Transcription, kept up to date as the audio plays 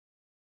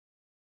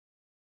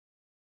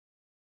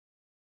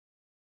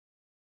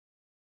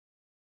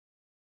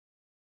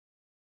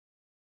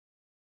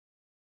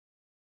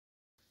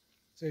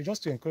So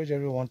just to encourage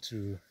everyone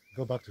to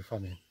go back to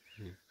farming.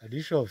 The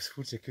issue of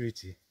food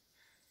security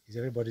is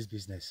everybody's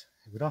business.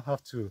 We don't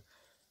have to,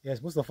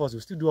 yes, most of us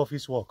will still do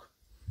office work,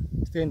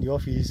 stay in the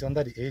office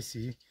under the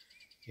AC,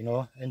 you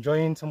know,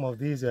 enjoying some of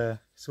these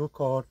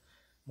so-called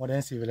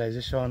modern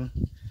civilization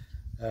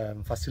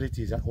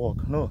facilities at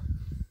work. No,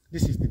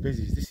 this is the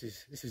basis,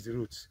 this is the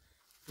roots,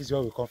 this is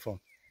where we come from.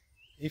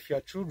 If your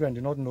children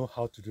do not know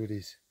how to do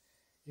this,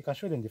 you can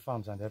show them the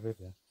farms and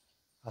everything.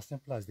 As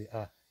simple as they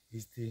are,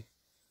 is the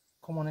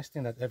commonest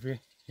thing that every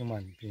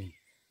human being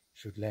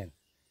should learn.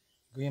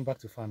 Going back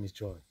to farm is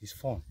joy, it's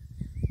fun.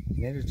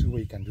 In any two way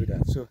you can do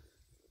that. So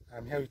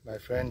I'm here with my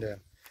friend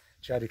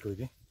Chadi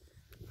Kobi,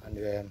 and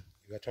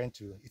we are trying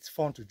to, it's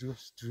fun to do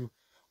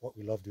what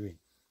we love doing.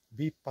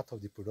 Be part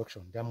of the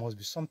production. There must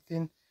be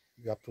something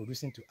you are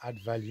producing to add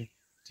value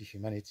to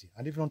humanity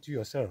and even to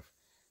yourself.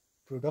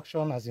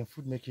 Production, as in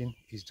food making,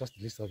 is just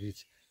the least of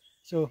it.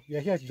 So we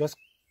are here to just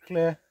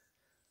clear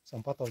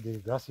some part of the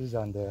grasses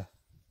and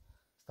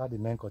start the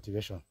main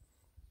cultivation.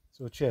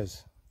 So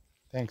cheers.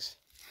 Thanks.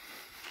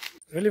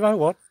 Relevant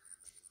what?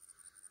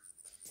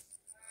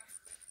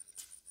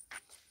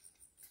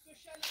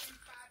 Social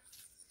impact,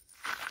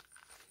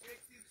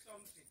 creative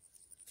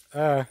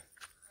something.